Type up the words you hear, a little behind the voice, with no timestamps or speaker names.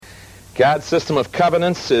God's system of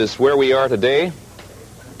covenants is where we are today,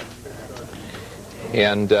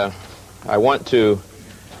 and I want to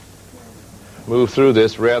move through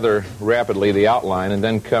this rather rapidly, the outline, and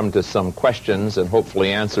then come to some questions and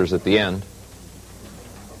hopefully answers at the end.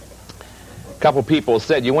 A couple people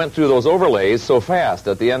said, you went through those overlays so fast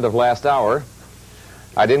at the end of last hour,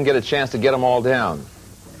 I didn't get a chance to get them all down.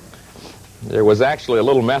 There was actually a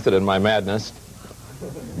little method in my madness,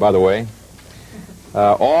 by the way.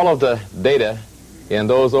 All of the data in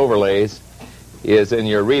those overlays is in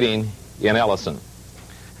your reading in Ellison.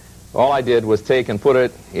 All I did was take and put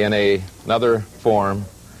it in another form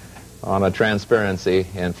on a transparency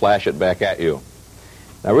and flash it back at you.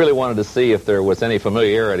 I really wanted to see if there was any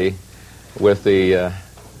familiarity with the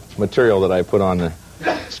material that I put on the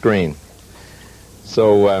screen.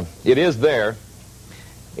 So it is there,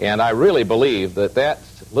 and I really believe that that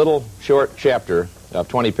little short chapter of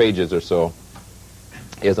 20 pages or so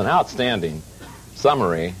is an outstanding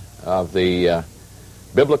summary of the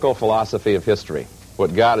biblical philosophy of history,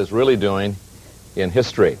 what God is really doing in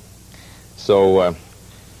history. So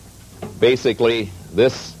basically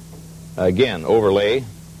this, again, overlay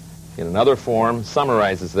in another form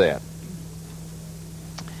summarizes that.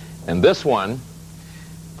 And this one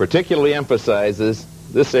particularly emphasizes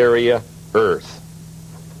this area, Earth.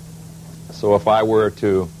 So if I were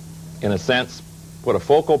to, in a sense, put a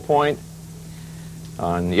focal point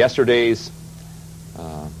on yesterday's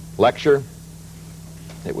lecture,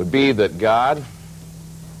 it would be that God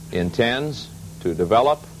intends to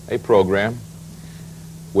develop a program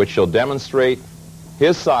which shall demonstrate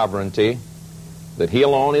His sovereignty, that He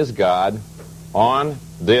alone is God, on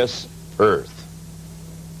this earth.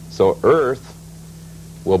 So earth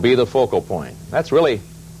will be the focal point. That's really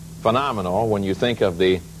phenomenal when you think of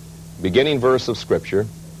the beginning verse of Scripture.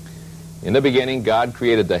 In the beginning, God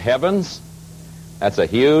created the heavens. That's a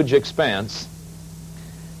huge expanse,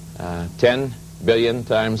 10 billion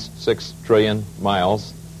times 6 trillion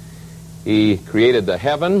miles. He created the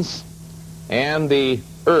heavens and the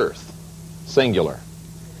earth, singular.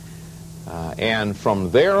 And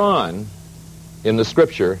from there on, in the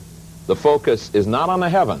Scripture, the focus is not on the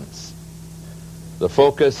heavens. The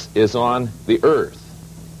focus is on the earth,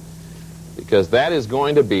 because that is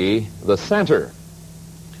going to be the center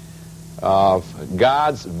of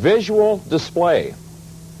God's visual display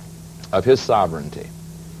of His sovereignty.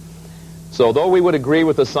 So though we would agree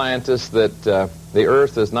with the scientists that the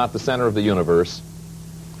earth is not the center of the universe,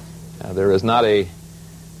 there is not a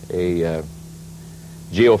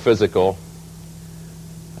geophysical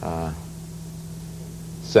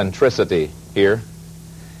centricity here.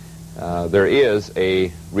 There is a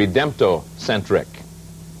redemptocentric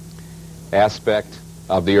aspect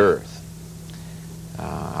of the earth.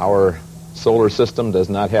 Our solar system does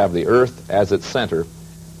not have the earth as its center,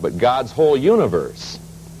 but God's whole universe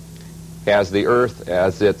has the earth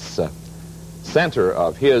as its center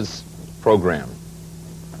of His program.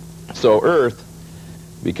 So earth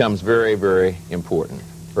becomes very, very important.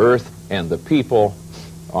 Earth and the people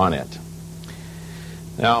on it.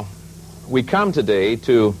 Now, we come today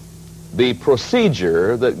to the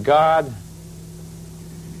procedure that God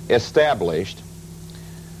established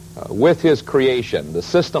with His creation, the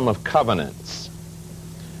system of covenants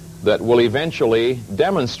that will eventually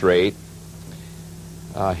demonstrate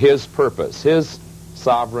His purpose, His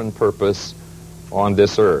sovereign purpose on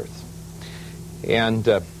this earth. And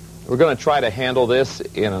we're going to try to handle this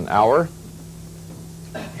in an hour,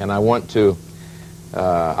 and I want to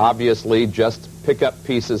obviously just pick up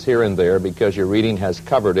pieces here and there because your reading has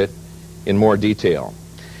covered it in more detail.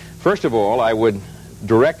 First of all, I would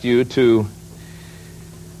direct you to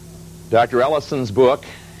Dr. Ellison's book,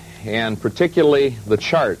 and particularly the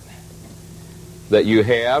chart that you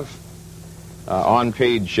have on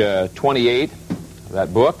page 28 of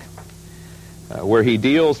that book, where he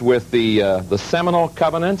deals with the seminal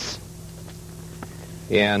covenants,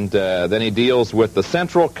 and then he deals with the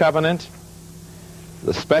central covenant,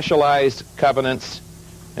 the specialized covenants,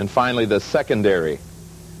 and finally the secondary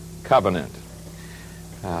covenant.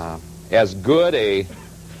 As good an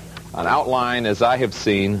outline as I have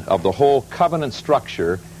seen of the whole covenant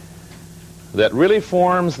structure that really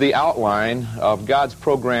forms the outline of God's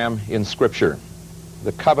program in Scripture,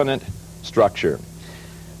 the covenant structure.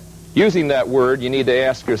 Using that word, you need to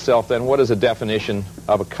ask yourself then, what is a definition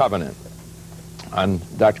of a covenant? On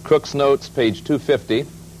Dr. Cook's notes, page 250,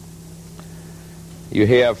 you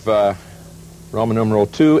have Roman numeral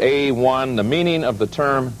 2A1, the meaning of the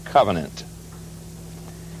term covenant.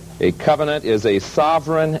 A covenant is a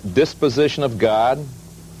sovereign disposition of God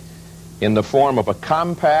in the form of a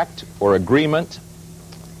compact or agreement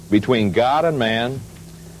between God and man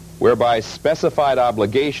whereby specified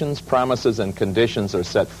obligations, promises, and conditions are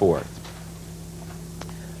set forth.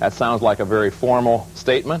 That sounds like a very formal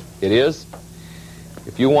statement. It is.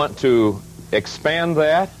 If you want to expand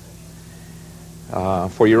that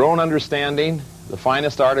for your own understanding, the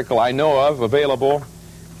finest article I know of available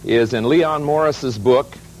is in Leon Morris's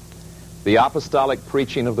book, The Apostolic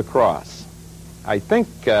Preaching of the Cross. I think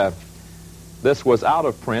this was out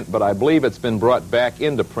of print, but I believe it's been brought back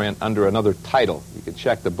into print under another title. You can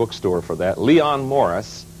check the bookstore for that. Leon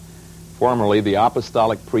Morris, formerly The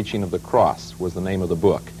Apostolic Preaching of the Cross, was the name of the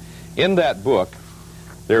book. In that book,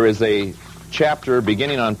 there is a chapter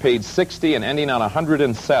beginning on page 60 and ending on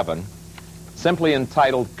 107, simply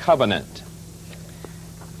entitled Covenant.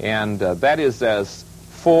 And that is as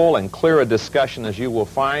full and clear a discussion as you will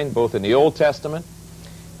find both in the Old Testament,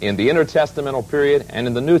 in the intertestamental period, and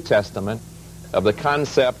in the New Testament of the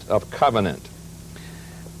concept of covenant.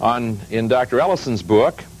 In Dr. Ellison's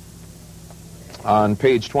book, on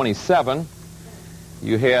page 27,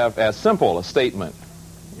 you have as simple a statement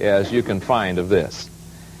as you can find of this.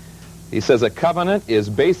 He says, a covenant is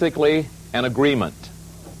basically an agreement.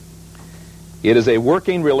 It is a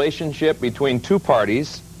working relationship between two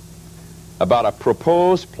parties about a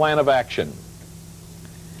proposed plan of action.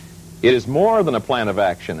 It is more than a plan of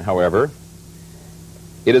action, however.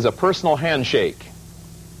 It is a personal handshake,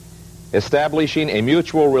 establishing a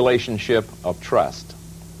mutual relationship of trust.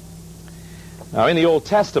 Now, in the Old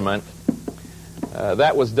Testament,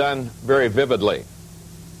 that was done very vividly.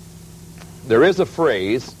 There is a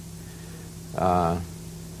phrase, the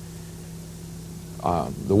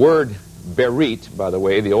word berit, by the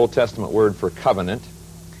way, the Old Testament word for covenant,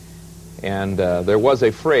 and there was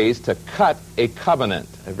a phrase to cut a covenant,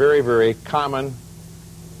 a very, very common,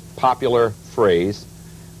 popular phrase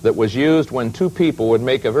that was used when two people would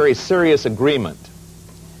make a very serious agreement.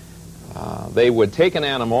 They would take an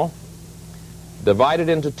animal, divide it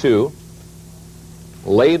into two,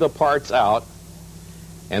 lay the parts out,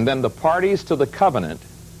 and then the parties to the covenant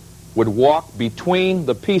would walk between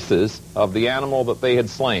the pieces of the animal that they had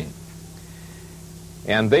slain.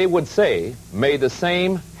 And they would say, may the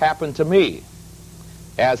same happen to me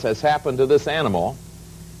as has happened to this animal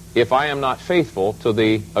if I am not faithful to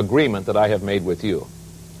the agreement that I have made with you.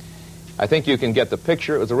 I think you can get the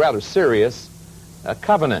picture. It was a rather serious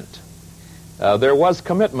covenant. There was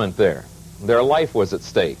commitment there. Their life was at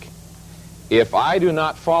stake. If I do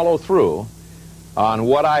not follow through on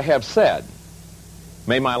what I have said,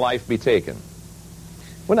 may my life be taken.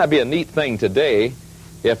 Wouldn't that be a neat thing today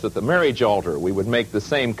if at the marriage altar we would make the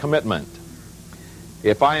same commitment?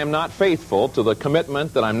 If I am not faithful to the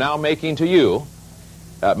commitment that I'm now making to you,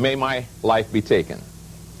 may my life be taken.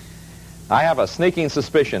 I have a sneaking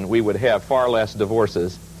suspicion we would have far less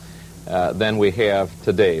divorces than we have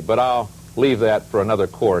today, but I'll leave that for another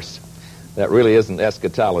course. That really isn't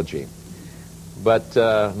eschatology. But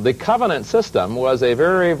the covenant system was a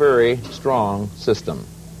very, very strong system.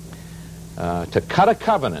 To cut a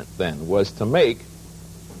covenant, then, was to make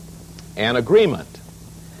an agreement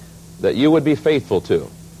that you would be faithful to.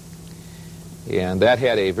 And that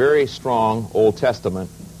had a very strong Old Testament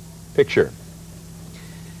picture.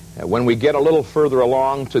 When we get a little further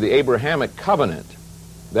along to the Abrahamic covenant,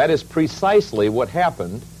 that is precisely what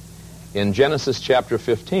happened in Genesis chapter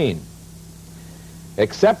 15.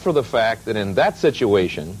 Except for the fact that in that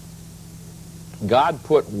situation, God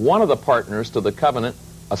put one of the partners to the covenant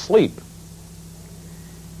asleep.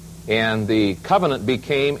 And the covenant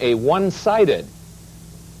became a one-sided,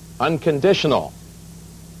 unconditional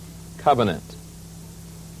covenant.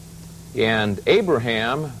 And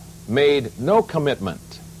Abraham made no commitment.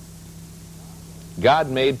 God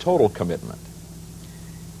made total commitment.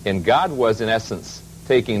 And God was, in essence,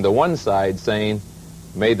 taking the one side, saying,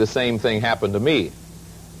 may the same thing happen to me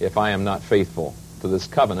if I am not faithful to this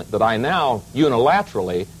covenant that I now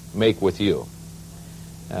unilaterally make with you.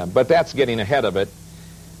 But that's getting ahead of it.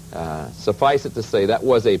 Suffice it to say, that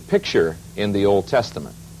was a picture in the Old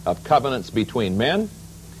Testament of covenants between men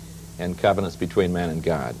and covenants between man and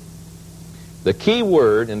God. The key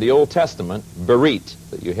word in the Old Testament, berit,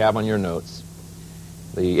 that you have on your notes,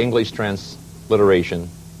 the English transliteration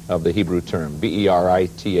of the Hebrew term,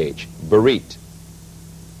 B-E-R-I-T-H, berit,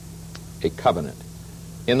 a covenant.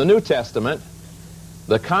 In the New Testament,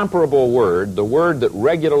 the comparable word, the word that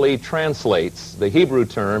regularly translates the Hebrew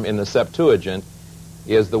term in the Septuagint,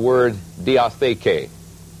 is the word diatheke,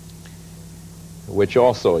 which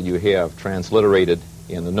also you have transliterated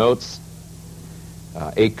in the notes,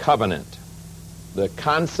 a covenant. The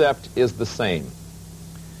concept is the same.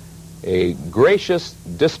 A gracious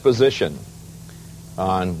disposition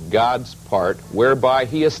on God's part whereby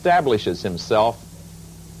he establishes himself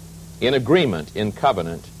in agreement, in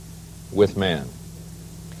covenant with man.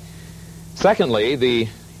 Secondly,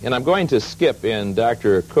 and I'm going to skip in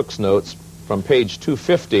Dr. Cook's notes from page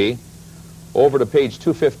 250 over to page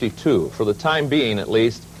 252. For the time being, at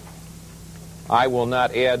least, I will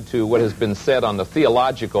not add to what has been said on the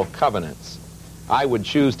theological covenants. I would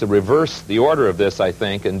choose to reverse the order of this, I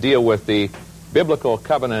think, and deal with the biblical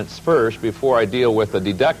covenants first before I deal with the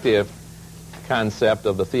deductive concept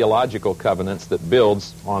of the theological covenants that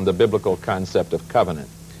builds on the biblical concept of covenant.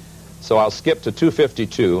 So I'll skip to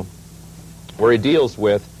 252, where he deals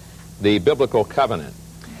with the biblical covenant.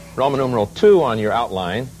 Roman numeral 2 on your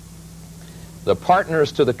outline, the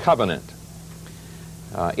partners to the covenant.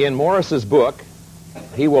 In Morris's book,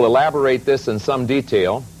 he will elaborate this in some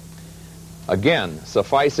detail. Again,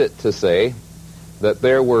 suffice it to say that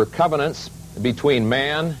there were covenants between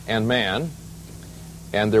man,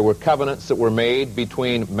 and there were covenants that were made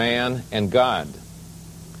between man and God.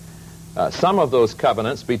 Some of those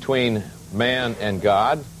covenants between man and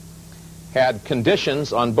God had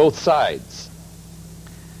conditions on both sides.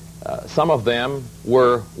 Some of them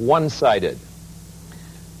were one-sided.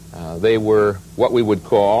 They were what we would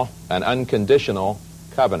call an unconditional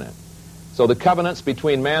covenant. So the covenants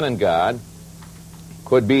between man and God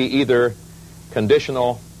could be either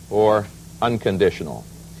conditional or unconditional.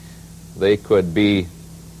 They could be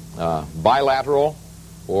bilateral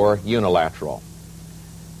or unilateral.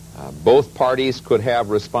 Both parties could have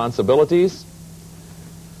responsibilities,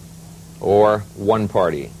 or one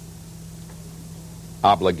party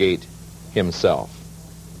obligate himself.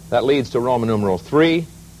 That leads to Roman numeral 3,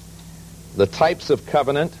 the types of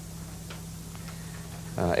covenant.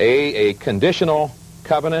 A conditional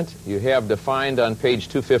covenant you have defined on page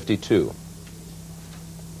 252.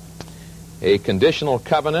 A conditional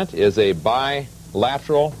covenant is a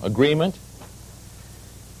bilateral agreement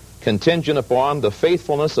contingent upon the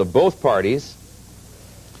faithfulness of both parties.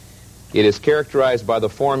 It is characterized by the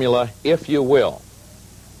formula, if you will.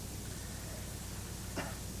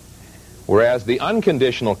 Whereas the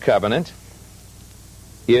unconditional covenant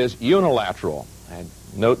is unilateral. And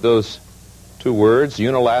note those two words,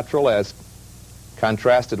 unilateral as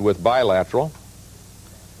contrasted with bilateral.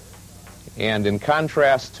 And in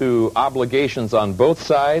contrast to obligations on both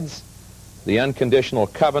sides, the unconditional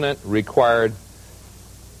covenant required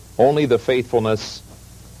only the faithfulness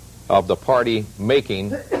of the party making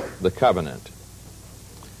the covenant.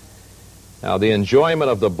 Now, the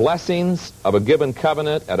enjoyment of the blessings of a given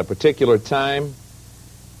covenant at a particular time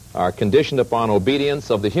are conditioned upon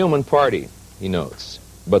obedience of the human party, he notes,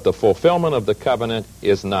 but the fulfillment of the covenant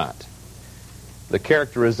is not. The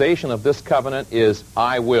characterization of this covenant is,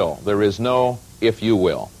 I will. There is no, if you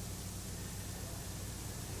will.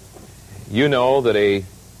 You know that a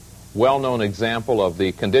well-known example of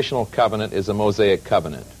the conditional covenant is a Mosaic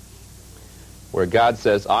covenant, where God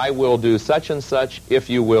says, I will do such and such if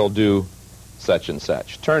you will do such and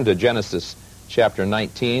such. Turn to Genesis chapter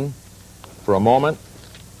 19 for a moment.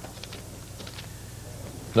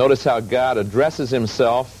 Notice how God addresses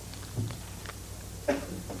himself.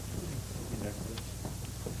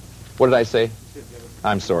 What did I say?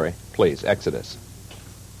 I'm sorry. Please, Exodus.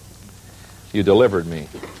 You delivered me,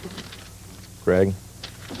 Greg.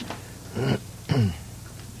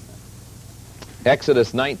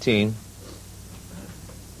 Exodus 19.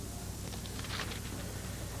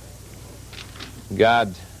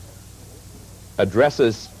 God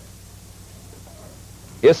addresses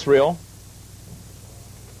Israel.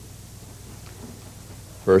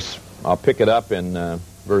 I'll pick it up in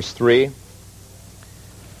verse 3.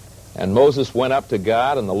 And Moses went up to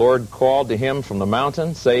God, and the Lord called to him from the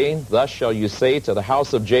mountain, saying, Thus shall you say to the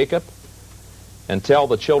house of Jacob, and tell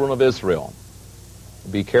the children of Israel.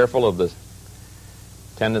 Be careful of the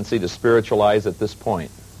tendency to spiritualize at this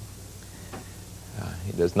point.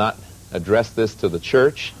 He does not address this to the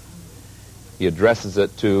church. He addresses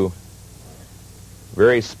it to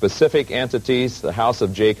very specific entities, the house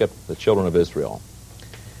of Jacob, the children of Israel.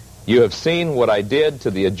 You have seen what I did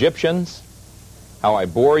to the Egyptians, how I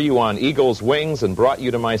bore you on eagle's wings and brought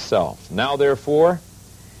you to myself. Now, therefore,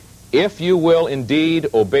 if you will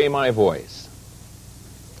indeed obey my voice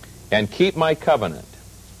and keep my covenant,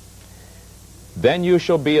 then you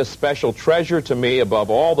shall be a special treasure to me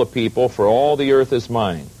above all the people, for all the earth is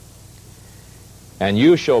mine. And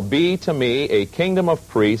you shall be to me a kingdom of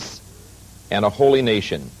priests and a holy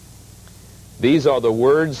nation. These are the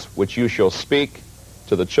words which you shall speak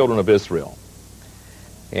to the children of Israel.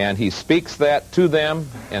 And he speaks that to them,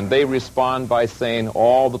 and they respond by saying,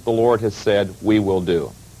 all that the Lord has said, we will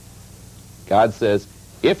do. God says,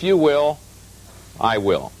 if you will, I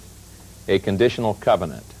will. A conditional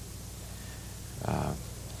covenant.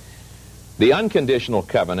 The unconditional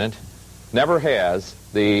covenant never has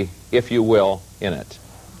the "if you will" in it.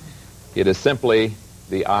 It is simply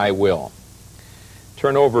the "I will."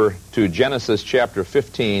 Turn over to Genesis chapter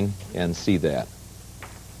 15 and see that.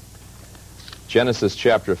 Genesis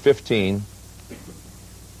chapter 15.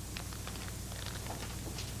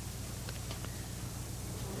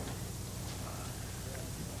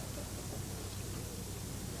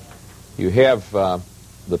 You have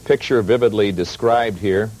the picture vividly described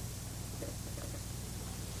here.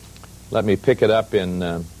 Let me pick it up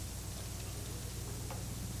in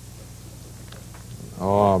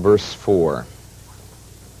verse 4.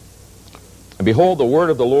 And behold, the word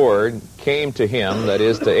of the Lord came to him, that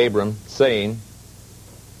is to Abram, saying,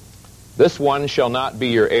 "This one shall not be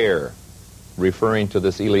your heir," referring to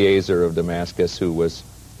this Eliezer of Damascus, who was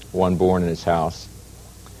one born in his house.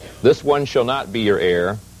 "This one shall not be your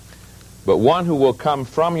heir, but one who will come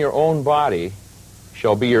from your own body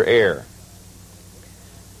shall be your heir."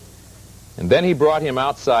 And then he brought him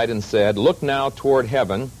outside and said, "Look now toward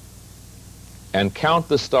heaven and count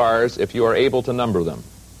the stars if you are able to number them."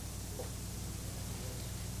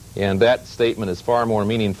 And that statement is far more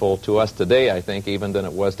meaningful to us today, I think, even than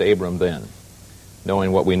it was to Abram then,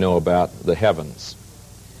 knowing what we know about the heavens.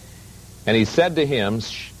 And he said to him,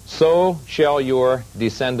 "So shall your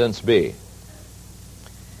descendants be."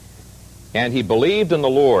 And he believed in the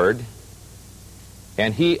Lord,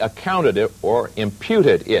 and he accounted it, or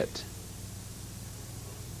imputed it.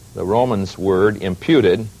 The Romans word,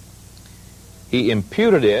 imputed. He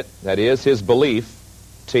imputed it, that is, his belief,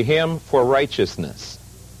 to him for righteousness.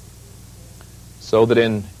 So that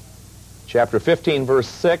in chapter 15, verse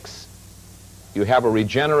 6, you have a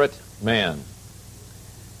regenerate man.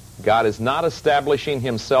 God is not establishing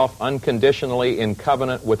himself unconditionally in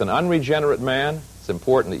covenant with an unregenerate man. It's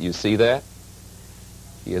important that you see that.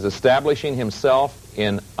 He is establishing himself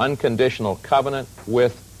in unconditional covenant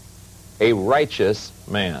with a righteous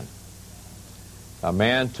man. A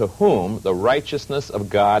man to whom the righteousness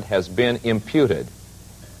of God has been imputed.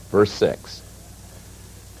 Verse 6.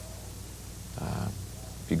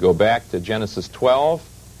 If you go back to Genesis 12,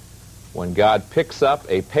 when God picks up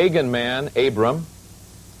a pagan man, Abram,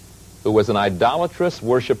 who was an idolatrous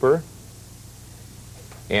worshiper,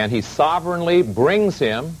 and he sovereignly brings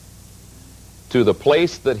him to the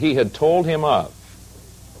place that he had told him of,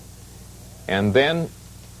 and then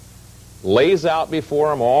lays out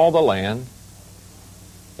before him all the land,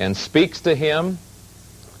 and speaks to him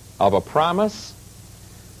of a promise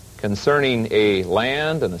concerning a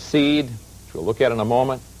land and a seed, which we'll look at in a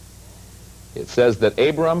moment. It says that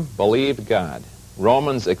Abram believed God.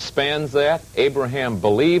 Romans expands that. Abraham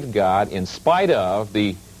believed God in spite of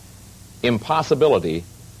the impossibility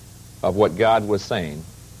of what God was saying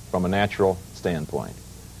from a natural standpoint.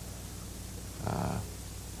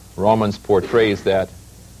 Romans portrays that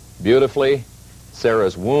beautifully.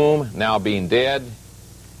 Sarah's womb now being dead.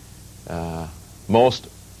 Most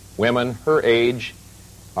women her age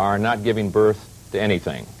are not giving birth to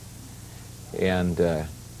anything. And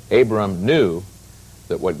Abram knew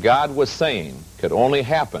that what God was saying could only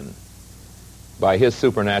happen by his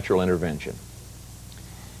supernatural intervention.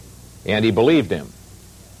 And he believed him.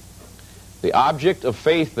 The object of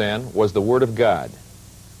faith then was the Word of God.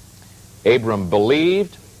 Abram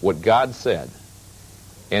believed what God said,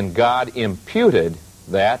 and God imputed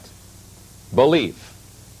that belief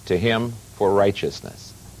to him for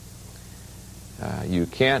righteousness. You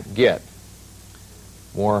can't get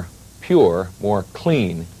more pure, more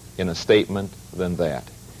clean in a statement than that.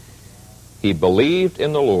 He believed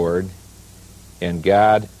in the Lord, and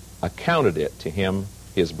God accounted it to him,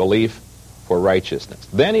 his belief, for righteousness.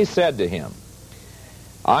 Then he said to him,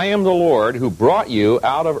 "I am the Lord who brought you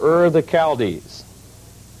out of Ur the Chaldees,"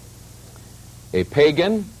 a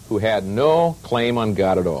pagan who had no claim on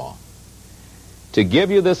God at all, "to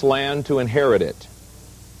give you this land to inherit it."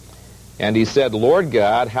 And he said, "Lord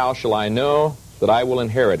God, how shall I know that I will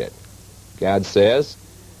inherit it?" God says,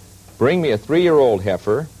 "Bring me a 3-year-old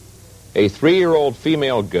heifer, a 3-year-old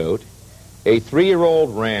female goat, a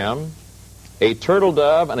 3-year-old ram, a turtle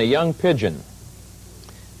dove, and a young pigeon."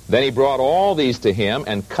 Then he brought all these to him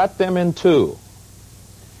and cut them in two.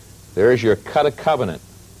 There's your cut a covenant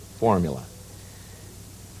formula.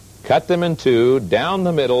 Cut them in two, down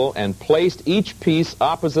the middle, and placed each piece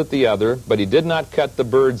opposite the other, but he did not cut the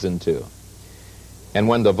birds in two. And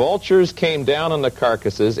when the vultures came down on the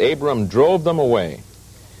carcasses, Abram drove them away.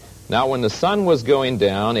 Now when the sun was going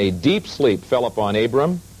down, a deep sleep fell upon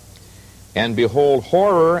Abram, and behold,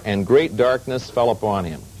 horror and great darkness fell upon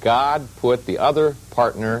him. God put the other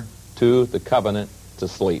partner to the covenant to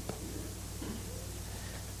sleep.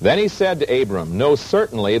 Then he said to Abram, know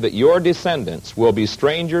certainly that your descendants will be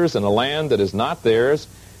strangers in a land that is not theirs,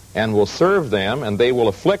 and will serve them, and they will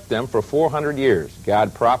afflict them for 400 years.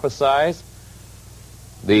 God prophesies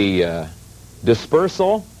the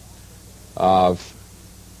dispersal of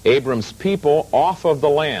Abram's people off of the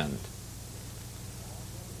land.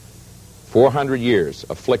 400 years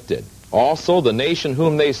afflicted. Also, the nation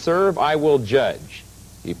whom they serve I will judge.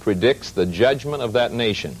 He predicts the judgment of that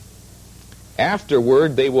nation.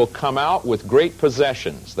 Afterward, they will come out with great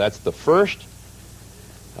possessions. That's the first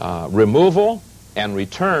removal and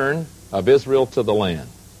return of Israel to the land.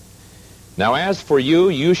 Now as for you,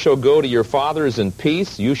 you shall go to your fathers in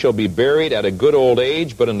peace. You shall be buried at a good old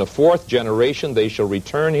age, but in the 4th generation they shall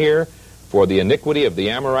return here, for the iniquity of the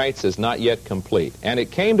Amorites is not yet complete. And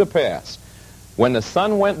it came to pass, when the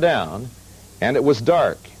sun went down, and it was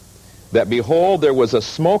dark, that behold, there was a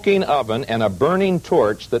smoking oven and a burning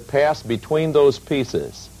torch that passed between those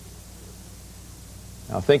pieces.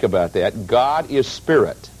 Now think about that. God is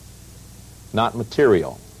spirit, not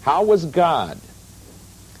material. How was God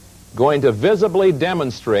going to visibly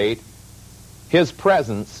demonstrate his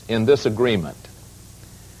presence in this agreement?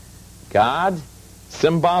 God,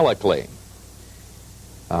 symbolically,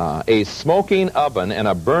 a smoking oven and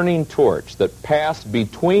a burning torch that passed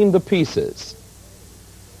between the pieces.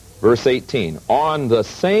 Verse 18, on the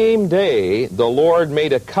same day the Lord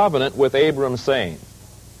made a covenant with Abram, saying.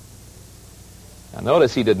 Now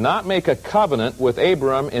notice, he did not make a covenant with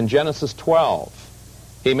Abram in Genesis 12.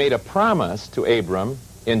 He made a promise to Abram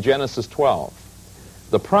in Genesis 12.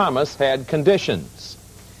 The promise had conditions.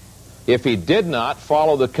 If he did not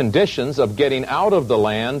follow the conditions of getting out of the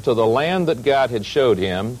land to the land that God had showed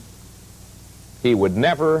him, he would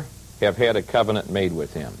never have had a covenant made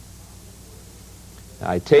with him.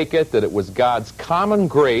 I take it that it was God's common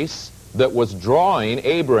grace that was drawing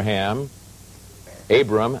Abram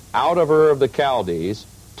out of Ur of the Chaldees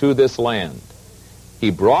to this land. He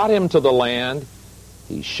brought him to the land.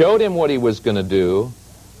 He showed him what he was going to do.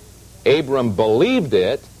 Abram believed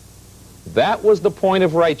it. That was the point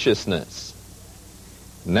of righteousness.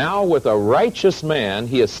 Now, with a righteous man,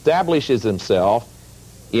 he establishes himself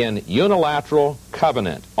in unilateral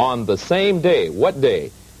covenant on the same day. What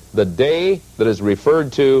day? The day that is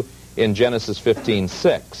referred to in Genesis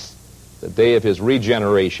 15:6, the day of his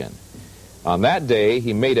regeneration. On that day,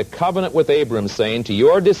 he made a covenant with Abram, saying, to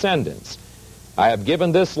your descendants, I have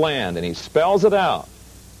given this land, and he spells it out,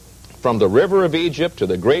 from the river of Egypt to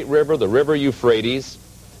the great river, the river Euphrates,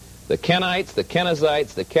 the Kenites, the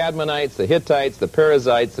Kenizzites, the Cadmonites, the Hittites, the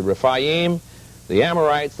Perizzites, the Rephaim, the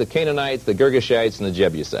Amorites, the Canaanites, the Girgashites, and the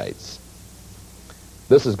Jebusites.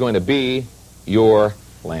 This is going to be your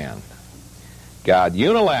land. God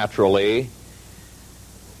unilaterally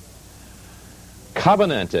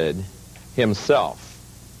covenanted himself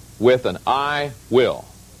with an I will.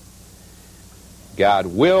 God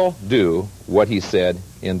will do what he said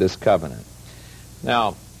in this covenant.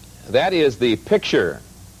 Now, that is the picture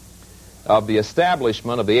of the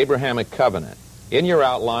establishment of the Abrahamic covenant. In your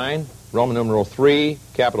outline, Roman numeral 3,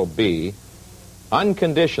 capital B,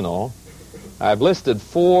 unconditional, I've listed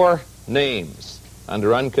 4 names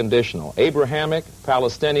under unconditional: Abrahamic,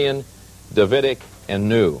 Palestinian, Davidic, and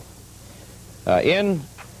New. In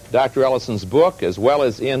Dr. Ellison's book, as well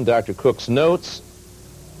as in Dr. Cook's notes,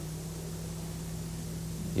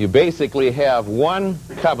 you basically have one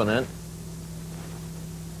covenant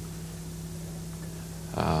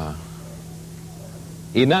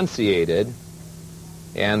enunciated,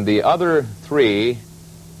 and the other 3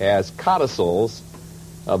 as codicils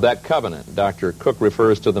of that covenant. Dr. Cook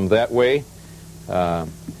refers to them that way.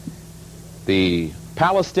 The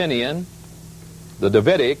Palestinian, the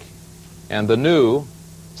Davidic, and the New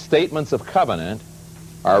statements of covenant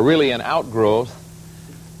are really an outgrowth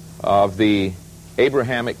of the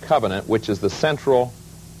Abrahamic covenant, which is the central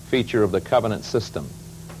feature of the covenant system.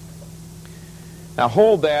 Now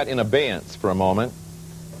hold that in abeyance for a moment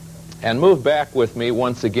and move back with me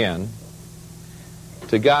once again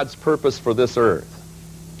to God's purpose for this earth.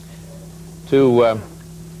 To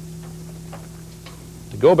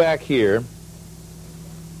go back here,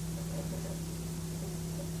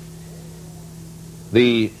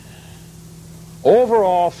 the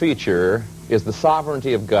overall feature is the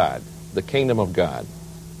sovereignty of God, the kingdom of God.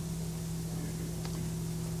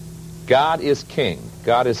 God is king.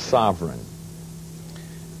 God is sovereign.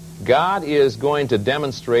 God is going to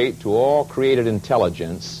demonstrate to all created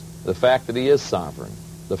intelligence the fact that he is sovereign,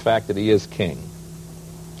 the fact that he is king.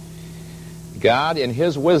 God, in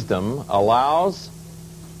his wisdom, allows,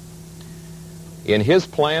 in his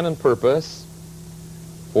plan and purpose,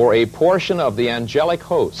 for a portion of the angelic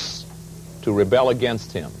hosts to rebel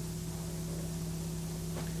against him.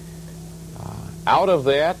 Out of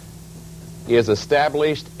that is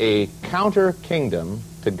established a counter-kingdom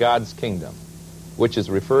to God's kingdom, which is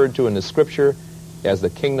referred to in the Scripture as the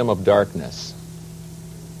kingdom of darkness,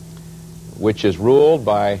 which is ruled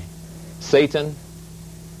by Satan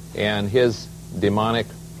and his demonic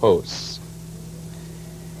hosts.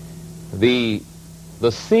 The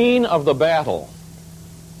scene of the battle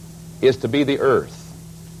is to be the earth.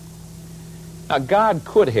 Now, God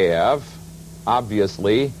could have,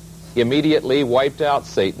 obviously, immediately wiped out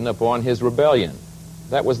Satan upon his rebellion.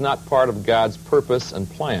 That was not part of God's purpose and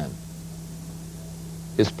plan.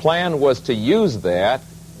 His plan was to use that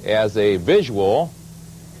as a visual,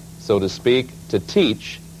 so to speak, to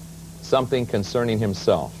teach something concerning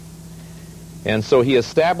himself. And so he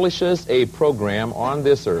establishes a program on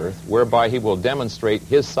this earth whereby he will demonstrate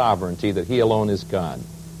his sovereignty, that he alone is God.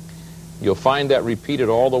 You'll find that repeated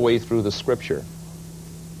all the way through the Scripture.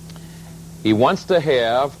 He wants to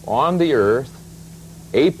have on the earth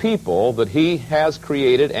a people that he has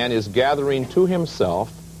created and is gathering to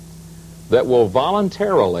himself that will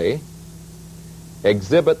voluntarily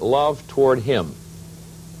exhibit love toward him.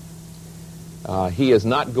 He is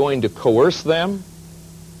not going to coerce them,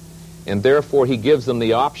 and therefore he gives them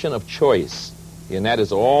the option of choice, and that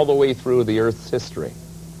is all the way through the earth's history.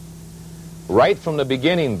 Right from the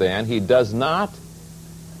beginning, then, he does not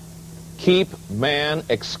keep man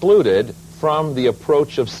excluded from the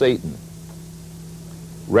approach of Satan.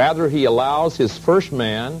 Rather, he allows his first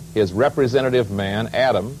man, his representative man,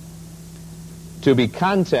 Adam, to be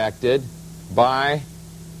contacted by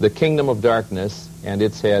the kingdom of darkness and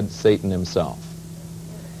its head, Satan himself.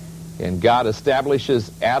 And God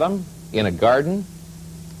establishes Adam in a garden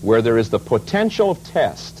where there is the potential of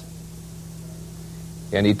test.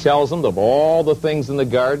 And he tells him of all the things in the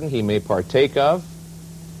garden he may partake of,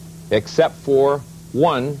 except for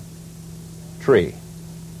one tree,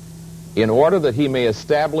 in order that he may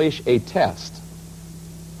establish a test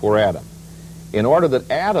for Adam, in order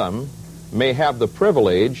that Adam may have the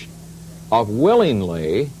privilege of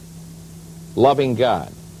willingly loving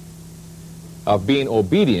God, of being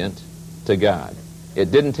obedient to God.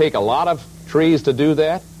 It didn't take a lot of trees to do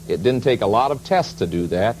that. It didn't take a lot of tests to do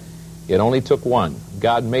that. It only took one.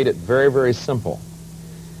 God made it very, very simple.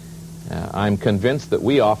 I'm convinced that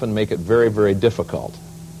we often make it very, very difficult.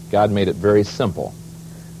 God made it very simple.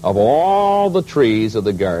 Of all the trees of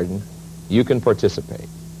the garden, you can participate.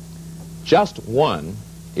 Just one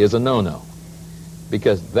is a no-no,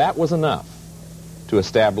 because that was enough to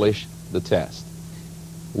establish the test.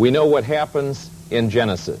 We know what happens in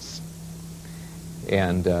Genesis.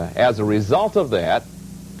 And as a result of that,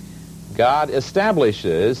 God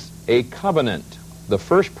establishes a covenant, the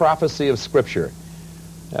first prophecy of Scripture.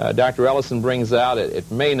 Dr. Ellison brings out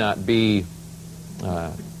it may not be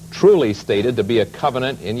truly stated to be a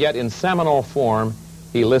covenant, and yet in seminal form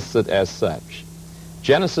he lists it as such.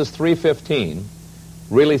 Genesis 3:15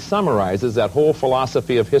 really summarizes that whole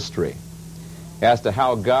philosophy of history as to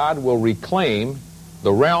how God will reclaim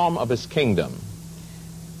the realm of his kingdom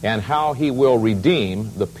and how he will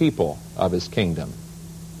redeem the people of his kingdom.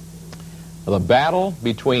 The battle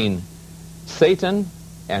between Satan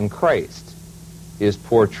and Christ is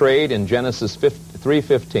portrayed in Genesis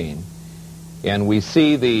 3:15, and we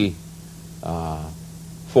see the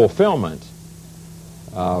fulfillment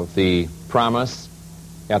of the promise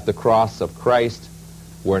at the cross of Christ,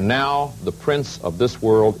 where now the prince of this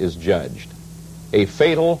world is judged. A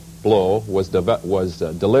fatal blow was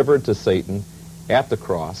delivered to Satan at the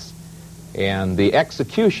cross, and the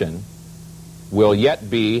execution will yet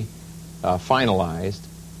be finalized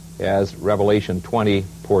as Revelation 20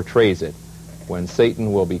 portrays it, when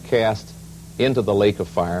Satan will be cast into the lake of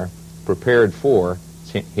fire, prepared for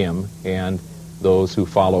him and those who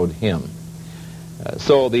followed him.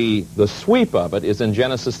 So the sweep of it is in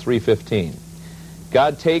Genesis 3:15.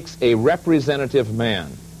 God takes a representative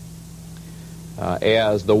man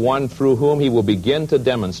as the one through whom he will begin to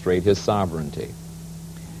demonstrate his sovereignty.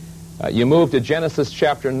 You move to Genesis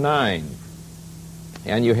chapter 9,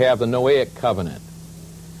 and you have the Noahic covenant,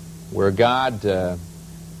 where God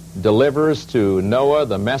delivers to Noah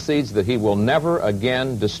the message that he will never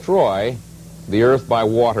again destroy the earth by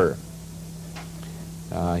water.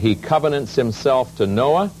 He covenants himself to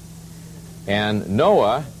Noah, and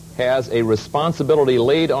Noah has a responsibility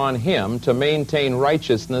laid on him to maintain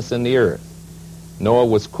righteousness in the earth. Noah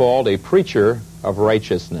was called a preacher of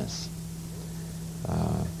righteousness.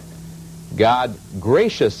 God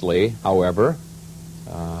graciously, however,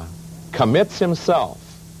 commits himself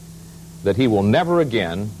that he will never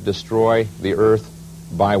again destroy the earth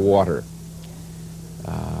by water.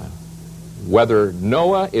 Whether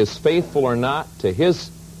Noah is faithful or not to his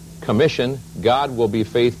commission, God will be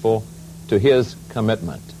faithful to his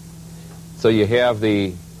commitment. So you have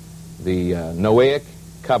the Noahic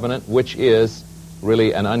covenant, which is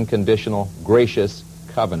really an unconditional, gracious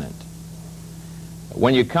covenant.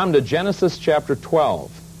 When you come to Genesis chapter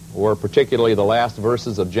 12, or particularly the last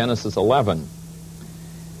verses of Genesis 11,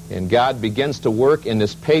 and God begins to work in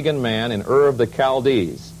this pagan man in Ur of the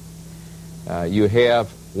Chaldees, you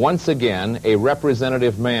have once again a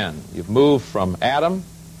representative man. You've moved from Adam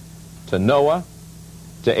to Noah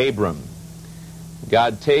to Abram.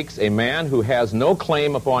 God takes a man who has no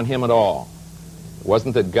claim upon him at all. It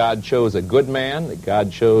wasn't that God chose a good man, that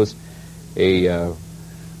God chose a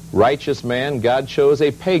righteous man. God chose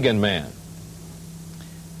a pagan man,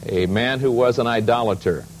 a man who was an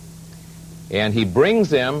idolater. And he brings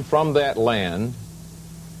him from that land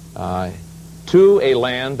to a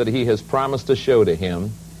land that he has promised to show to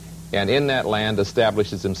him, and in that land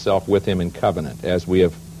establishes himself with him in covenant, as we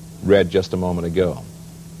have read just a moment ago.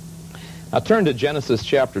 Now turn to Genesis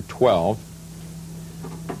chapter 12.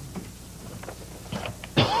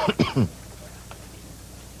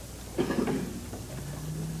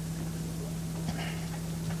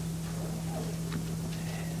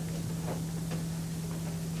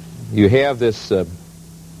 You have this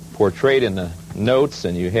portrayed in the notes,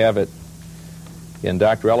 and you have it in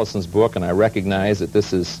Dr. Ellison's book, and I recognize that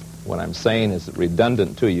this is, what I'm saying is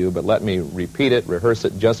redundant to you, but let me repeat it, rehearse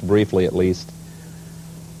it just briefly at least.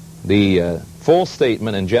 The full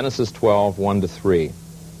statement in Genesis 12, 1-3.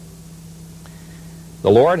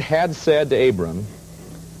 The Lord had said to Abram,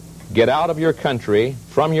 "Get out of your country,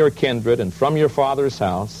 from your kindred, and from your father's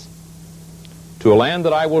house, to a land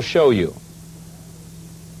that I will show you."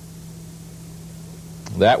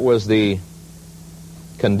 That was the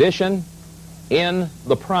condition in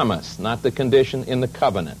the promise, not the condition in the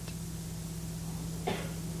covenant.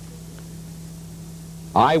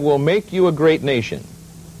 "I will make you a great nation.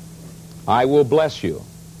 I will bless you.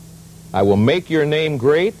 I will make your name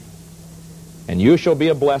great, and you shall be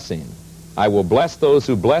a blessing. I will bless those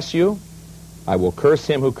who bless you. I will curse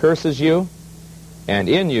him who curses you, and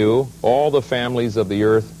in you all the families of the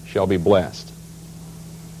earth shall be blessed."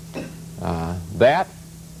 That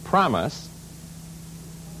promise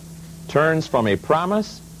turns from a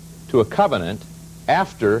promise to a covenant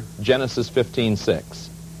after Genesis 15:6.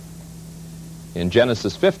 In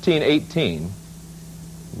Genesis 15:18,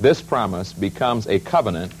 this promise becomes a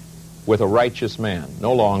covenant with a righteous man,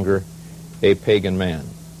 no longer a pagan man.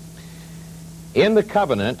 In the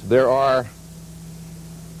covenant, there are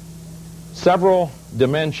several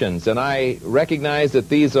dimensions, and I recognize that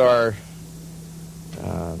these are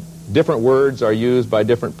different words are used by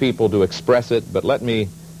different people to express it, but let me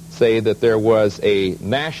say that there was a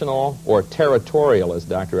national or territorial, as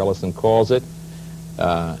Dr. Ellison calls it,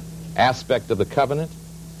 aspect of the covenant.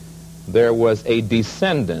 There was a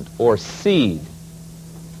descendant or seed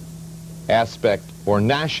aspect or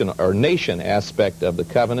national or nation aspect of the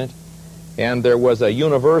covenant, and there was a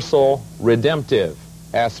universal redemptive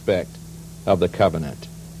aspect of the covenant.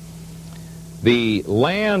 The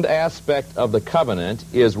land aspect of the covenant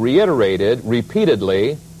is reiterated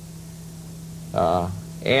repeatedly,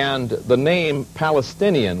 and the name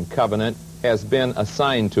Palestinian covenant has been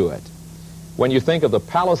assigned to it. When you think of the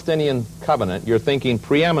Palestinian covenant, you're thinking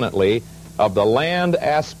preeminently of the land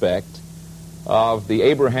aspect of the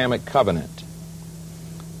Abrahamic covenant.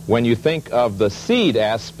 When you think of the seed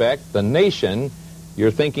aspect, the nation,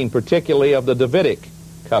 you're thinking particularly of the Davidic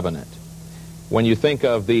covenant. When you think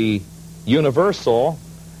of the universal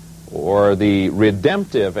or the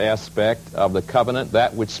redemptive aspect of the covenant,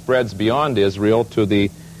 that which spreads beyond Israel to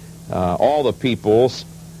the all the peoples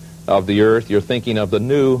of the earth, you're thinking of the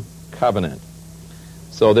new covenant.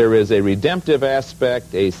 So there is a redemptive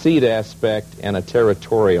aspect, a seed aspect, and a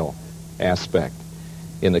territorial aspect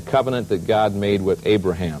in the covenant that God made with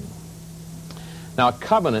Abraham. Now, a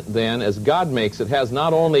covenant, then, as God makes it, has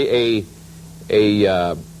not only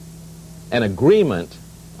an agreement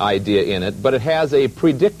idea in it, but it has a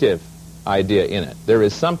predictive idea in it. There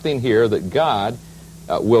is something here that God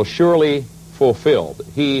will surely fulfill, that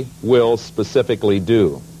he will specifically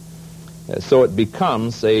do. So it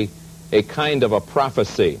becomes a kind of a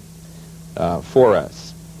prophecy for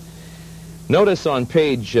us. Notice on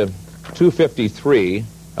page 253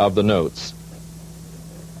 of the notes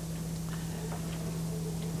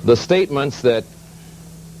the statements that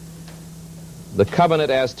the covenant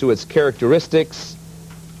as to its characteristics,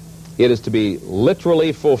 it is to be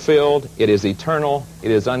literally fulfilled, it is eternal, it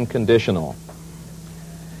is unconditional.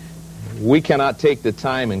 We cannot take the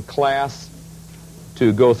time in class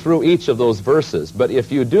to go through each of those verses. But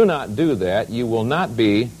if you do not do that, you will not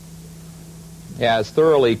be as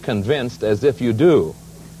thoroughly convinced as if you do.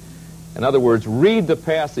 In other words, read the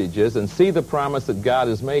passages and see the promise that God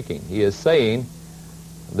is making. He is saying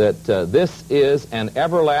that this is an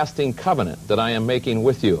everlasting covenant that I am making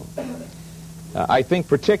with you. I think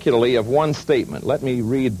particularly of one statement. Let me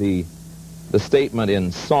read the statement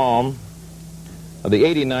in Psalm, the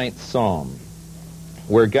 89th Psalm,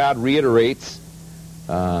 where God reiterates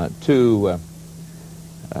through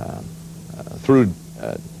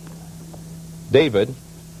David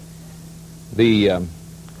the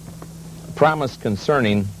promise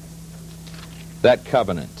concerning that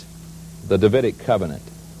covenant, the Davidic covenant.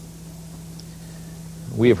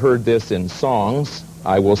 We have heard this in songs.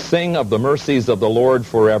 I will sing of the mercies of the Lord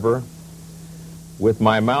forever. With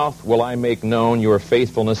my mouth will I make known your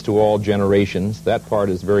faithfulness to all generations. That part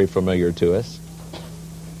is very familiar to us.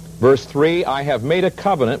 Verse 3, I have made a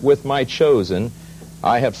covenant with my chosen.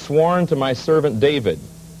 I have sworn to my servant David.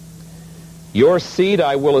 Your seed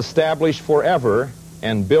I will establish forever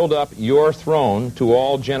and build up your throne to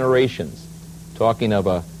all generations. Talking of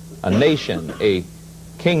a nation, a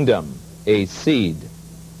kingdom, a seed.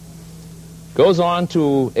 Goes on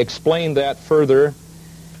to explain that further.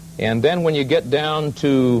 And then when you get down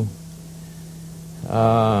to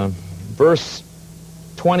verse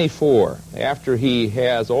 24, after he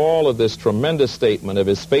has all of this tremendous statement of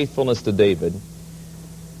his faithfulness to David,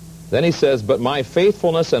 then he says, but my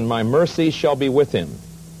faithfulness and my mercy shall be with him,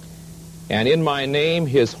 and in my name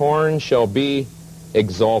his horn shall be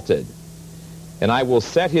exalted. And I will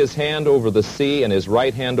set his hand over the sea and his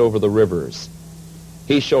right hand over the rivers.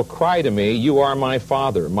 He shall cry to me, you are my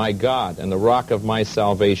Father, my God, and the rock of my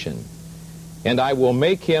salvation. And I will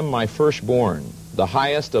make him my firstborn, the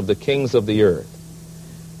highest of the kings of the earth.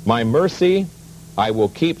 My mercy I will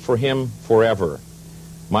keep for him forever.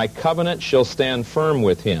 My covenant shall stand firm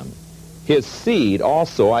with him. His seed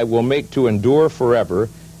also I will make to endure forever,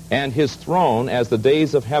 and his throne as the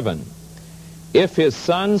days of heaven. If his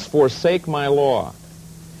sons forsake my law,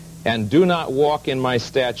 and do not walk in my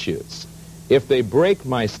statutes, if they break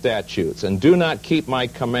my statutes and do not keep my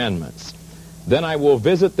commandments, then I will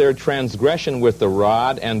visit their transgression with the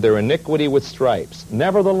rod and their iniquity with stripes.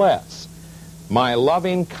 Nevertheless, my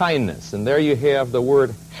loving kindness, and there you have the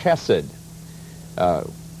word hesed,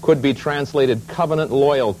 could be translated covenant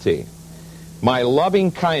loyalty. My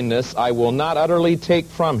loving kindness I will not utterly take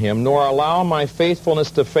from him, nor allow my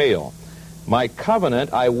faithfulness to fail. My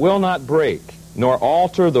covenant I will not break, nor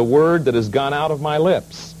alter the word that has gone out of my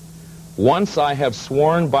lips. Once I have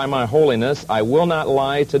sworn by my holiness, I will not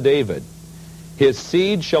lie to David. His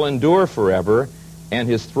seed shall endure forever, and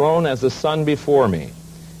his throne as the sun before me.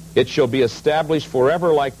 It shall be established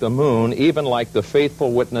forever like the moon, even like the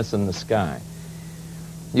faithful witness in the sky.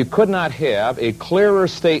 You could not have a clearer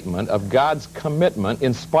statement of God's commitment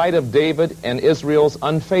in spite of David and Israel's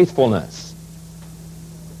unfaithfulness.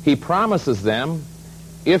 He promises them,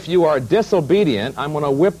 if you are disobedient, I'm going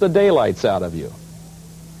to whip the daylights out of you.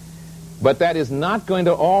 But that is not going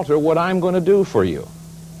to alter what I'm going to do for you.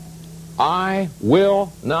 I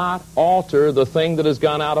will not alter the thing that has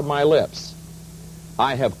gone out of my lips.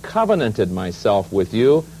 I have covenanted myself with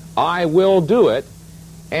you. I will do it.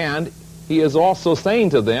 And he is also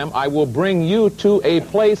saying to them, I will bring you to a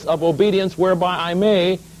place of obedience whereby I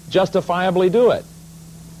may justifiably do it.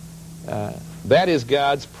 That is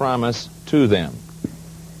God's promise to them.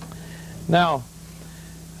 Now,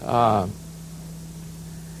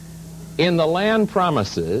 in the land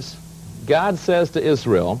promises, God says to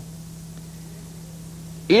Israel,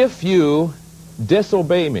 if you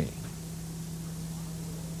disobey me,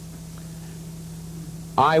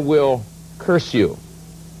 I will curse you.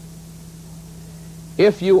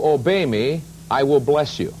 If you obey me, I will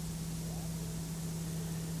bless you.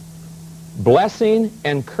 Blessing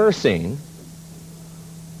and cursing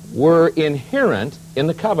were inherent in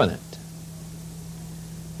the covenant.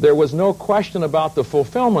 There was no question about the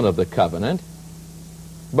fulfillment of the covenant,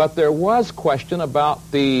 but there was question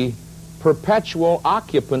about the perpetual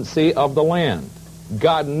occupancy of the land.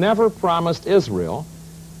 God never promised Israel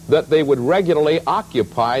that they would regularly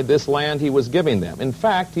occupy this land he was giving them. In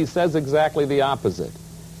fact, he says exactly the opposite.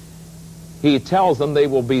 He tells them they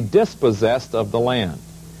will be dispossessed of the land.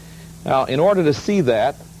 Now, in order to see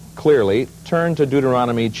that clearly, turn to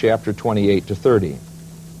Deuteronomy chapter 28 to 30.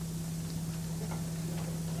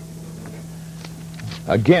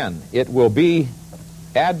 Again, it will be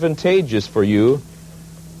advantageous for you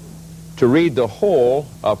to read the whole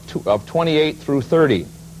of 28 through 30.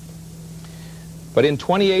 But in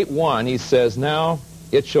 28:1, he says, now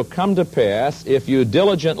it shall come to pass, if you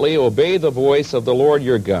diligently obey the voice of the Lord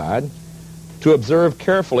your God, to observe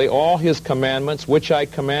carefully all his commandments which I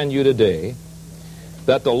command you today,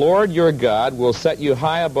 that the Lord your God will set you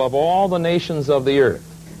high above all the nations of the earth.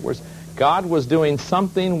 God was doing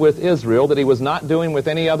something with Israel that he was not doing with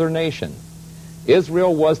any other nation.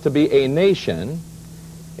 Israel was to be a nation,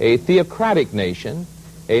 a theocratic nation,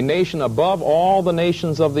 a nation above all the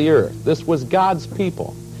nations of the earth. This was God's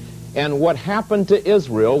people. And what happened to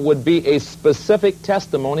Israel would be a specific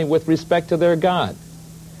testimony with respect to their God.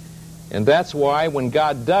 And that's why when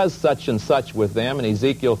God does such and such with them in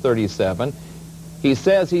Ezekiel 37, he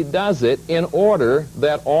says he does it in order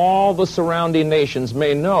that all the surrounding nations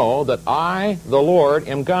may know that I, the Lord,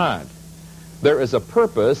 am God. There is a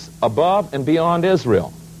purpose above and beyond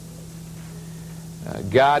Israel.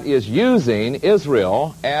 God is using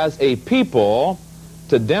Israel as a people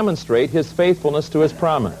to demonstrate his faithfulness to his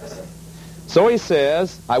promise. So he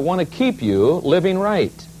says, I want to keep you living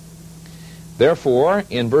right. Therefore,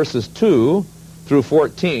 in verses 2 through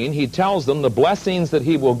 14, he tells them the blessings that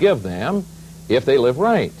he will give them if they live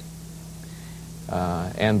right.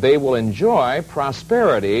 And they will enjoy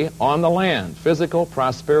prosperity on the land, physical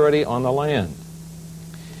prosperity on the land.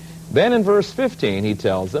 Then in verse 15, he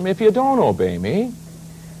tells them, if you don't obey me,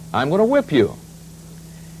 I'm going to whip you.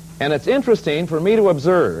 And it's interesting for me to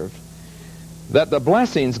observe that the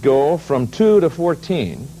blessings go from 2 to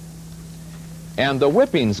 14, and the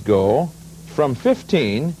whippings go from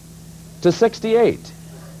 15 to 68.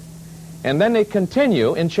 And then they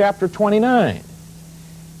continue in chapter 29,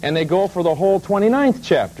 and they go for the whole 29th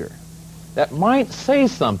chapter. That might say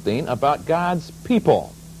something about God's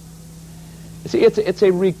people. You see, it's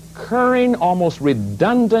a recurring, almost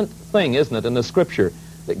redundant thing, isn't it, in the Scripture,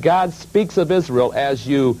 that God speaks of Israel as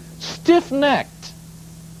you stiff-necked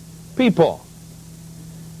people.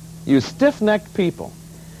 You stiff-necked people.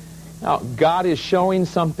 Now, God is showing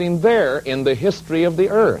something there in the history of the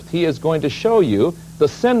earth. He is going to show you the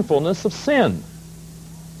sinfulness of sin.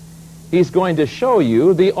 He's going to show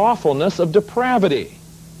you the awfulness of depravity.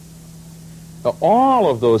 Now,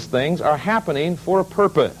 all of those things are happening for a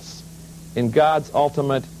purpose in God's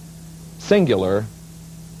ultimate, singular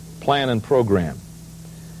plan and program.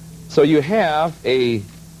 So you have a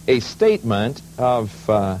statement of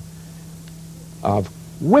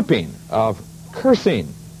whipping, of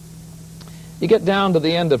cursing. You get down to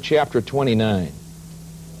the end of chapter 29.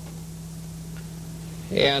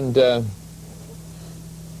 And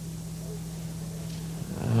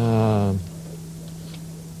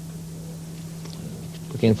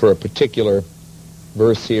looking for a particular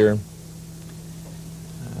verse here.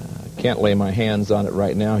 Can't lay my hands on it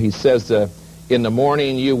right now. He says, in the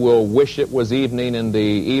morning you will wish it was evening, in the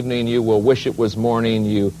evening you will wish it was morning,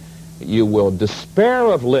 you will despair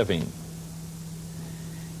of living.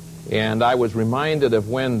 And I was reminded of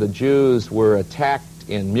when the Jews were attacked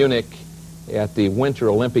in Munich at the Winter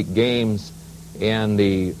Olympic Games, and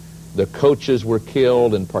the coaches were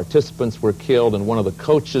killed and participants were killed, and one of the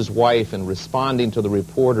coach's wife, in responding to the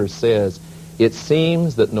reporter, says, it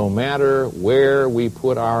seems that no matter where we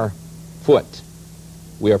put our foot,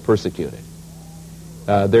 we are persecuted.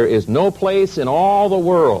 There is no place in all the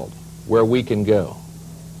world where we can go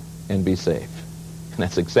and be safe. And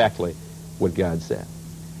that's exactly what God said.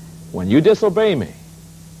 When you disobey me,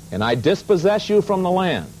 and I dispossess you from the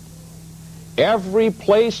land, every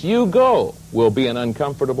place you go will be an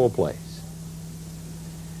uncomfortable place.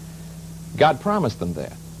 God promised them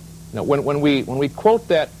that. Now, when we quote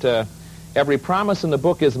that every promise in the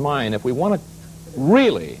book is mine, if we want to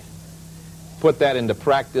really put that into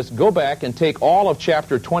practice, go back and take all of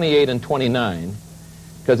chapter 28 and 29,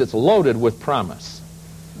 because it's loaded with promise.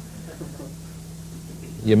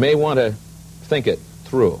 You may want to think it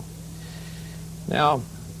through. Now,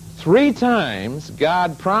 3 times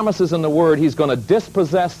God promises in the Word he's going to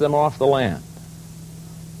dispossess them off the land.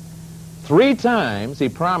 3 times he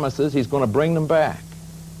promises he's going to bring them back.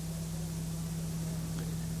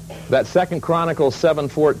 That 2 Chronicles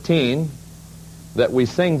 7:14 that we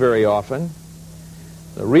sing very often,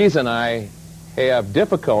 the reason I have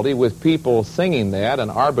difficulty with people singing that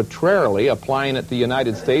and arbitrarily applying it to the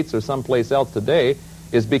United States or someplace else today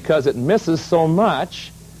is because it misses so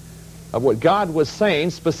much of what God was saying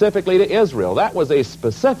specifically to Israel. That was a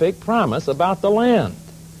specific promise about the land.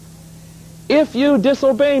 If you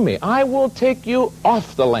disobey me, I will take you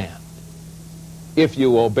off the land. If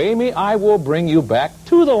you obey me, I will bring you back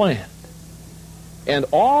to the land. And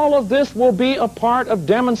all of this will be a part of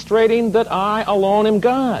demonstrating that I alone am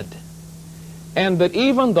God, and that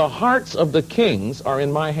even the hearts of the kings are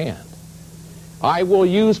in my hand. I will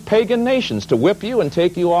use pagan nations to whip you and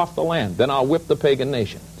take you off the land. Then I'll whip the pagan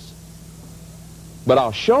nations. But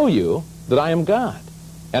I'll show you that I am God.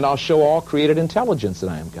 And I'll show all created intelligence that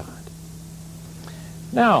I am God.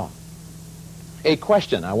 Now, a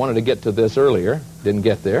question. I wanted to get to this earlier. Didn't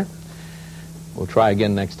get there. We'll try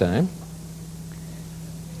again next time.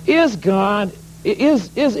 Is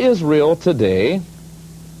Israel today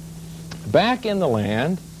back in the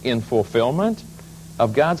land in fulfillment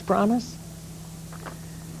of God's promise?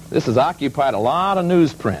 This has occupied a lot of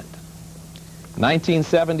newsprint.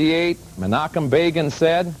 1978, Menachem Begin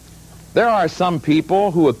said, "There are some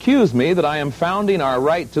people who accuse me that I am founding our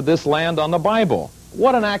right to this land on the Bible.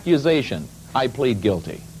 What an accusation. I plead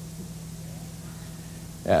guilty."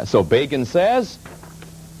 So Begin says,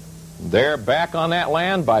 they're back on that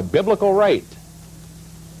land by biblical right.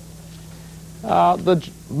 The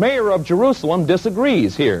mayor of Jerusalem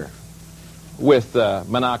disagrees here with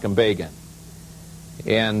Menachem Begin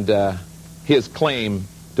and his claim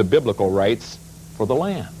to biblical rights for the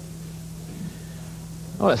land.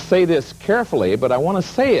 I want to say this carefully, but I want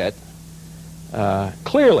to say it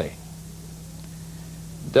clearly.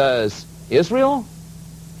 Does Israel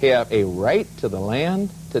have a right to the land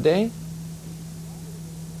today?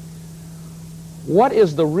 What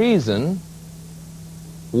is the reason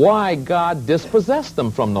why God dispossessed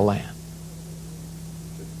them from the land?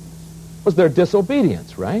 It was their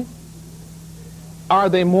disobedience, right? Are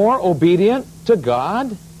they more obedient to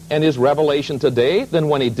God and His revelation today than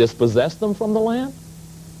when He dispossessed them from the land?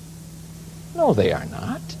 No, they are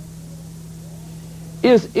not.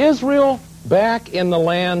 Is Israel back in the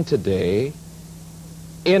land today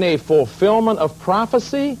in a fulfillment of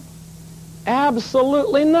prophecy?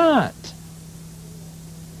 Absolutely not.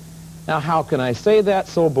 Now, how can I say that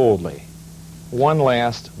so boldly? One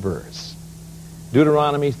last verse.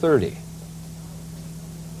 Deuteronomy 30.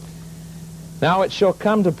 Now it shall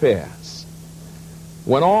come to pass,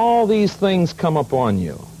 when all these things come upon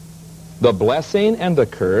you, the blessing and the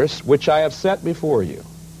curse which I have set before you,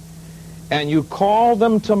 and you call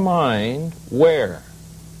them to mind, where?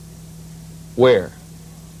 Where?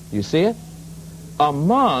 You see it?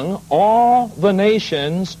 Among all the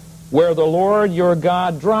nations where the Lord your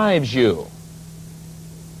God drives you.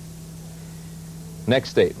 Next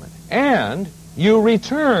statement. And you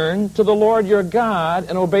return to the Lord your God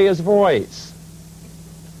and obey His voice.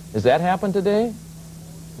 Does that happen today?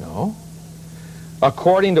 No.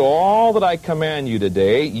 According to all that I command you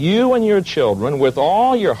today, you and your children, with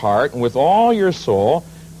all your heart and with all your soul.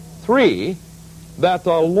 3, that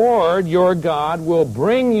the Lord your God will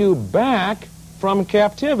bring you back from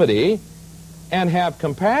captivity and have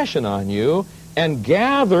compassion on you and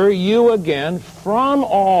gather you again from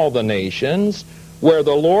all the nations where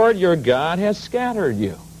the Lord your God has scattered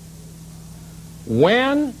you.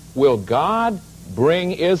 When will God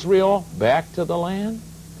bring Israel back to the land?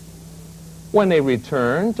 When they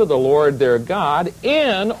return to the Lord their God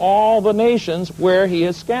in all the nations where He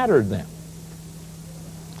has scattered them.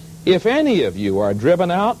 If any of you are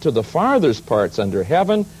driven out to the farthest parts under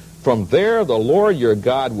heaven, from there the Lord your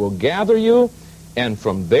God will gather you, and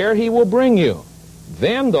from there He will bring you.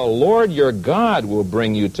 Then the Lord your God will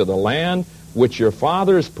bring you to the land which your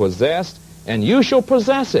fathers possessed, and you shall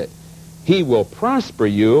possess it. He will prosper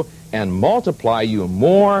you and multiply you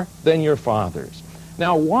more than your fathers.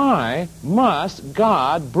 Now, why must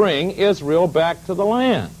God bring Israel back to the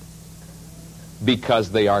land?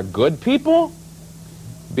 Because they are good people?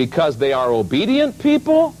 Because they are obedient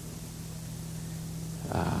people?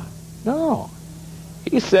 No.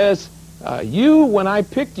 He says, you, when I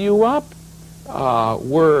picked you up,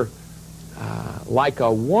 were like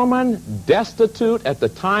a woman destitute at the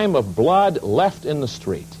time of blood, left in the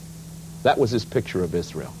street. That was his picture of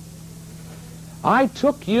Israel. I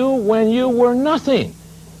took you when you were nothing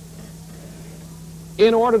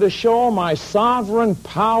in order to show my sovereign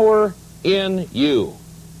power in you.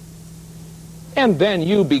 And then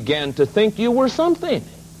you began to think you were something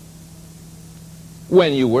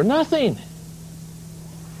when you were nothing.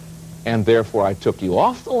 And therefore I took you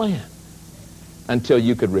off the land until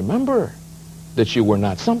you could remember that you were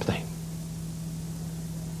not something.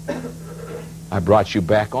 I brought you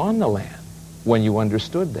back on the land when you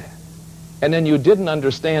understood that. And then you didn't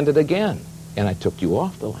understand it again, and I took you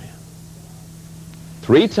off the land.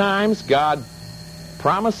 3 times God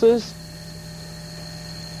promises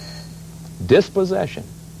dispossession.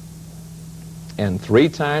 And 3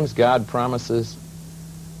 times God promises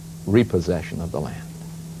repossession of the land.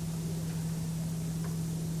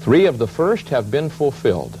 3 of the first have been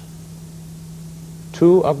fulfilled.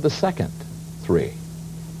 2 of the second 3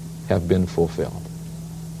 have been fulfilled.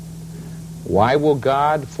 Why will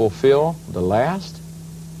God fulfill the last?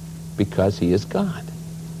 Because he is God.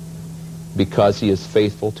 Because he is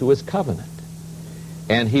faithful to his covenant.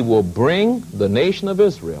 And he will bring the nation of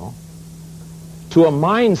Israel to a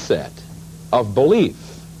mindset of belief,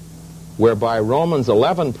 whereby Romans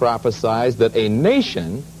 11 prophesies that a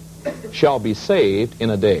nation shall be saved in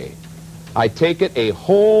a day. I take it a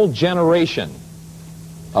whole generation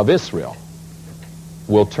of Israel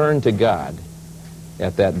will turn to God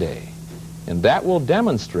at that day. And that will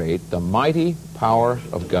demonstrate the mighty power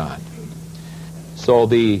of God. So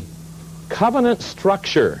the covenant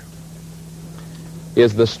structure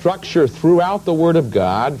is the structure throughout the Word of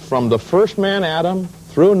God, from the first man Adam,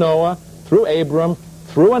 through Noah, through Abram,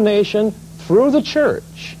 through a nation, through the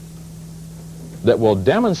church, that will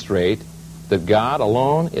demonstrate that God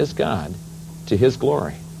alone is God to his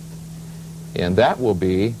glory. And that will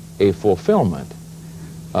be a fulfillment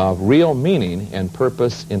of real meaning and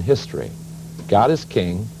purpose in history. God is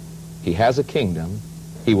king. He has a kingdom.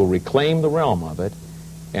 He will reclaim the realm of it,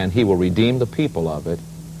 and he will redeem the people of it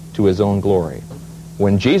to his own glory.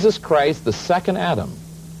 When Jesus Christ, the second Adam,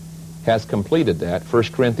 has completed that,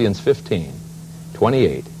 1 Corinthians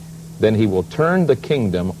 15:28, then he will turn the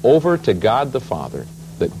kingdom over to God the Father,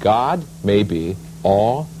 that God may be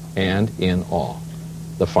all and in all.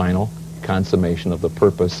 The final consummation of the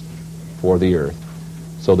purpose for the earth.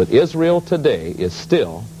 So that Israel today is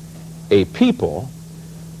still a people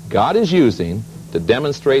God is using to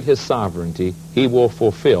demonstrate his sovereignty. He will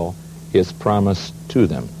fulfill his promise to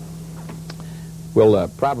them. We'll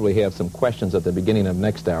probably have some questions at the beginning of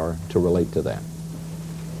next hour to relate to that.